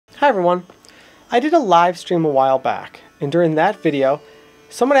Hi everyone! I did a live stream a while back, and during that video,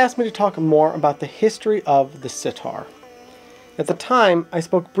 someone asked me to talk more about the history of the sitar. At the time, I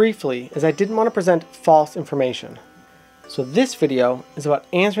spoke briefly as I didn't want to present false information. So this video is about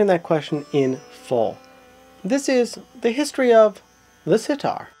answering that question in full. This is the history of the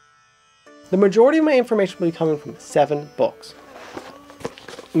sitar. The majority of my information will be coming from 7 books.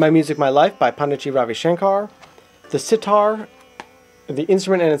 My Music, My Life by Panditji Ravi Shankar, The Sitar, The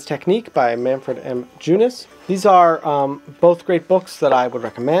Instrument and Its Technique by Manfred M. Junis. These are both great books that I would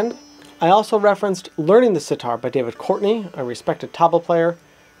recommend. I also referenced Learning the Sitar by David Courtney, a respected tabla player,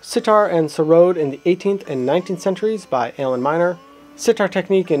 Sitar and Sarod in the 18th and 19th centuries by Alan Miner, Sitar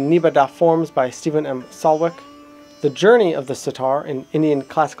Technique in Nibada Forms by Stephen M. Salwick, The Journey of the Sitar in Indian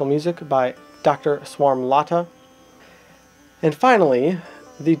Classical Music by Dr. Swarm Lata, and finally,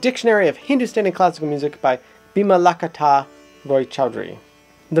 The Dictionary of Hindustani Classical Music by Bimalakata Roy Chowdhury.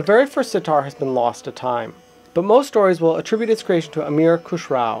 The very first sitar has been lost to time, but most stories will attribute its creation to Amir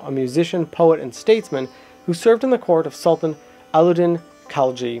Khusrau, a musician, poet, and statesman who served in the court of Sultan Alauddin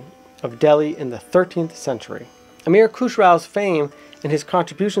Khalji of Delhi in the 13th century. Amir Khusrau's fame and his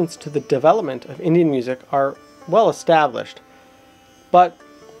contributions to the development of Indian music are well established, but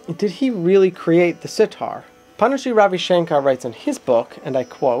did he really create the sitar? Panditji Ravi Shankar writes in his book, and I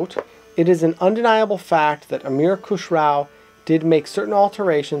quote, "It is an undeniable fact that Amir Khusrau did make certain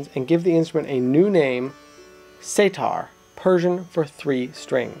alterations and give the instrument a new name, Sitar, Persian for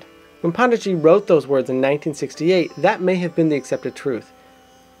 3-stringed. When Panditji wrote those words in 1968, that may have been the accepted truth.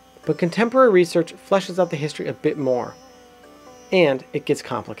 But contemporary research fleshes out the history a bit more, and it gets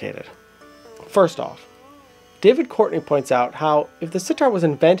complicated. First off, David Courtney points out how if the sitar was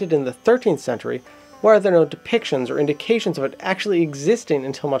invented in the 13th century, why are there no depictions or indications of it actually existing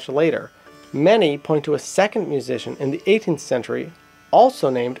until much later? Many point to a second musician in the 18th century, also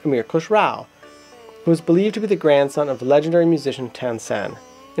named Amir Khusrau, who is believed to be the grandson of legendary musician Tansen.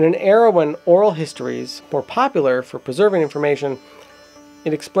 In an era when oral histories were popular for preserving information,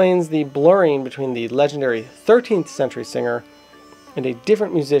 it explains the blurring between the legendary 13th century singer and a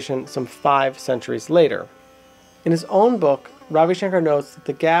different musician some 5 centuries later. In his own book, Ravi Shankar notes that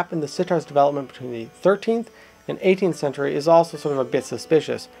the gap in the sitar's development between the 13th and 18th century is also sort of a bit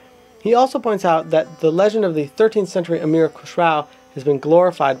suspicious. He also points out that the legend of the 13th century Amir Khusrau has been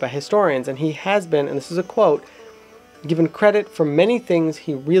glorified by historians, and he has been, and this is a quote, given credit for many things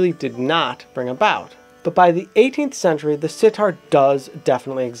he really did not bring about. But by the 18th century, the sitar does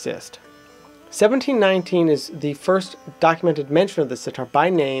definitely exist. 1719 is the first documented mention of the sitar by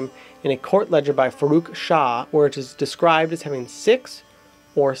name in a court ledger by Farooq Shah, where it is described as having 6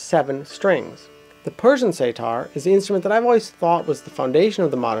 or 7 strings. The Persian sitar is the instrument that I've always thought was the foundation of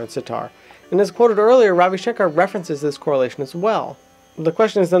the modern sitar, and as quoted earlier, Ravi Shankar references this correlation as well. The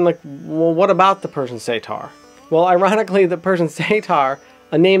question is then, well, what about the Persian sitar? Well, ironically, the Persian sitar,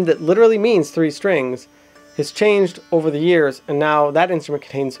 a name that literally means 3 strings, has changed over the years, and now that instrument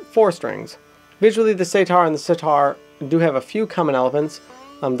contains 4 strings. Visually, the sitar and the sitar do have a few common elements.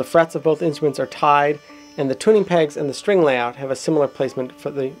 The frets of both instruments are tied, and the tuning pegs and the string layout have a similar placement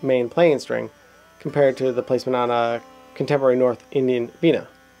for the main playing string, compared to the placement on a contemporary North Indian veena.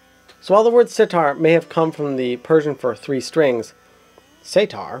 So while the word sitar may have come from the Persian for 3 strings,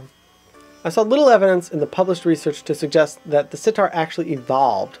 sitar, I saw little evidence in the published research to suggest that the sitar actually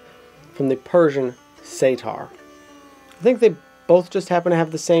evolved from the Persian sitar. I think they both just happen to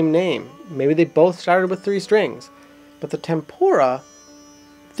have the same name. Maybe they both started with 3 strings. But the tempura,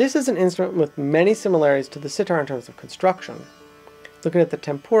 this is an instrument with many similarities to the sitar in terms of construction. Looking at the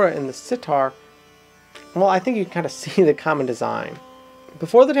tempura in the sitar, well, I think you can kind of see the common design.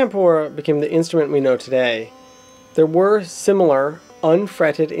 Before the tempura became the instrument we know today, there were similar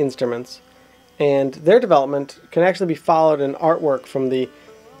unfretted instruments, and their development can actually be followed in artwork from the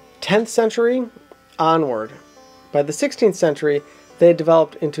 10th century onward. By the 16th century, they had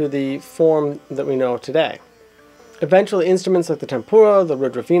developed into the form that we know today. Eventually, instruments like the tempura, the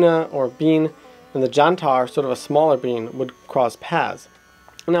rudravina or bean, and the jantar, sort of a smaller bean, would cross paths.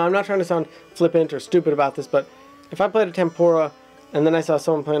 Now, I'm not trying to sound flippant or stupid about this, but if I played a tempura and then I saw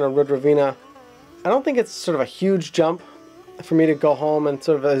someone playing a rudravina, I don't think it's sort of a huge jump for me to go home and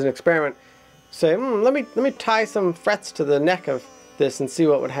sort of as an experiment say, let me tie some frets to the neck of this and see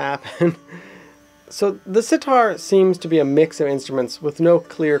what would happen. So the sitar seems to be a mix of instruments with no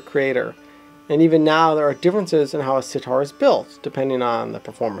clear creator, and even now there are differences in how a sitar is built, depending on the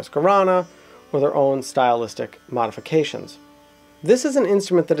performer's gharana or their own stylistic modifications. This is an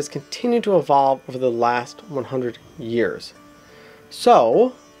instrument that has continued to evolve over the last 100 years.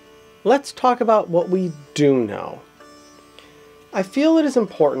 So, let's talk about what we do know. I feel it is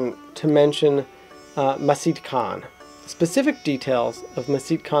important to mention Masih Khan. Specific details of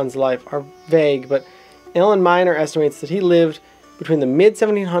Masih Khan's life are vague, but Alan Miner estimates that he lived between the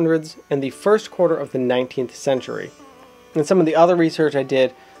mid-1700s and the first quarter of the 19th century. In some of the other research I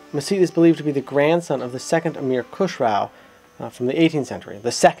did, Masih is believed to be the grandson of the second Amir Khusrau from the 18th century,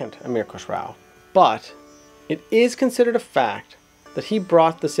 the second Amir Khusrau. But it is considered a fact that he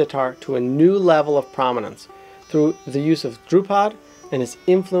brought the sitar to a new level of prominence through the use of Drupad, and his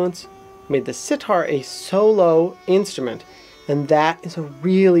influence made the sitar a solo instrument, and that is a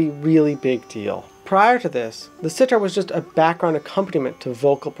really, really big deal. Prior to this, the sitar was just a background accompaniment to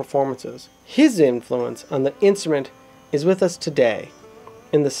vocal performances. His influence on the instrument is with us today,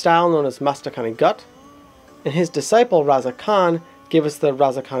 in the style known as Mastagani Gut, and his disciple Raza Khan gave us the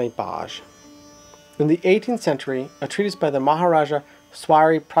Razakhani Baj. In the 18th century, a treatise by the Maharaja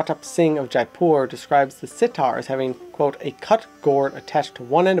Swari Pratap Singh of Jaipur describes the sitar as having, quote, a cut gourd attached to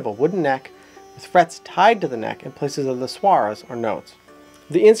one end of a wooden neck with frets tied to the neck in places of the swaras or notes.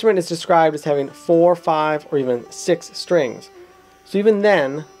 The instrument is described as having 4, 5, or even 6 strings. So even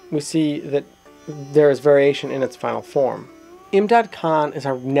then, we see that there is variation in its final form. Imdad Khan is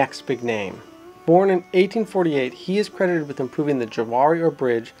our next big name. Born in 1848, he is credited with improving the jawari or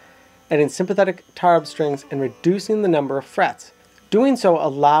bridge, adding sympathetic tarab strings and reducing the number of frets. Doing so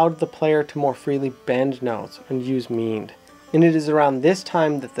allowed the player to more freely bend notes and use meend. And it is around this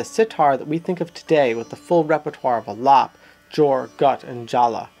time that the sitar that we think of today with the full repertoire of alap, jor, gut, and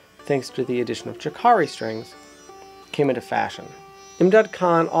jala, thanks to the addition of chakari strings, came into fashion. Imdad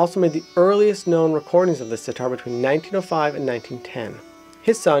Khan also made the earliest known recordings of the sitar between 1905 and 1910.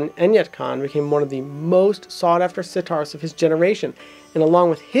 His son, Enyat Khan, became one of the most sought-after sitarists of his generation, and along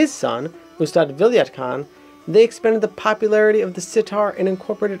with his son, Ustad Vilayat Khan, they expanded the popularity of the sitar and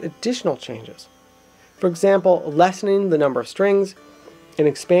incorporated additional changes. For example, lessening the number of strings and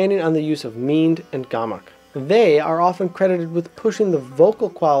expanding on the use of meend and gamak. They are often credited with pushing the vocal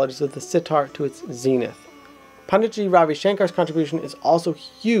qualities of the sitar to its zenith. Panditji Ravi Shankar's contribution is also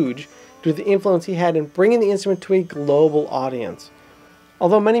huge due to the influence he had in bringing the instrument to a global audience.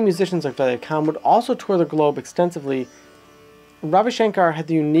 Although many musicians like Vilayat Khan would also tour the globe extensively, Ravi Shankar had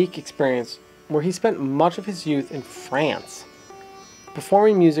the unique experience where he spent much of his youth in France,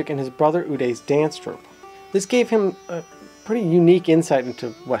 performing music in his brother Uday's dance troupe. This gave him a pretty unique insight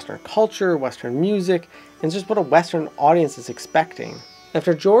into Western culture, Western music, and just what a Western audience is expecting.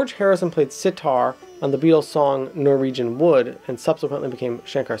 After George Harrison played sitar on the Beatles' song Norwegian Wood and subsequently became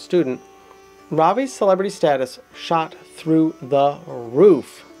Shankar's student, Ravi's celebrity status shot through the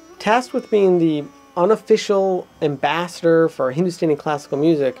roof. Tasked with being the unofficial ambassador for Hindustani classical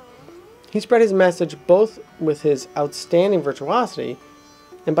music, he spread his message both with his outstanding virtuosity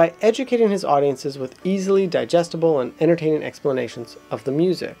and by educating his audiences with easily digestible and entertaining explanations of the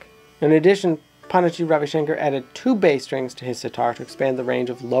music. In addition, Panditji Ravi Shankar added 2 bass strings to his sitar to expand the range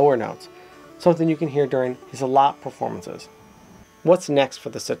of lower notes, something you can hear during his alap performances. What's next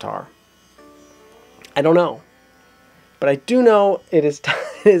for the sitar? I don't know, but I do know it is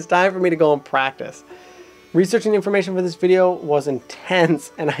time for me to go and practice. Researching information for this video was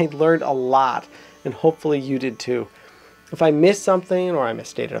intense, and I learned a lot, and hopefully you did too. If I missed something or I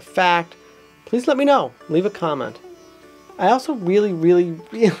misstated a fact, please let me know. Leave a comment. I also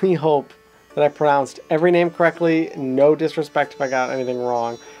really hope that I pronounced every name correctly. No disrespect if I got anything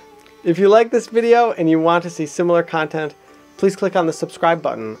wrong. If you like this video and you want to see similar content, please click on the subscribe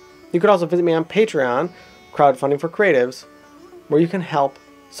button. You could also visit me on Patreon, Crowdfunding for Creatives, where you can help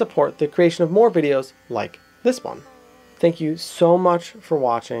support the creation of more videos like this one. Thank you so much for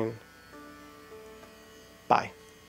watching. Bye.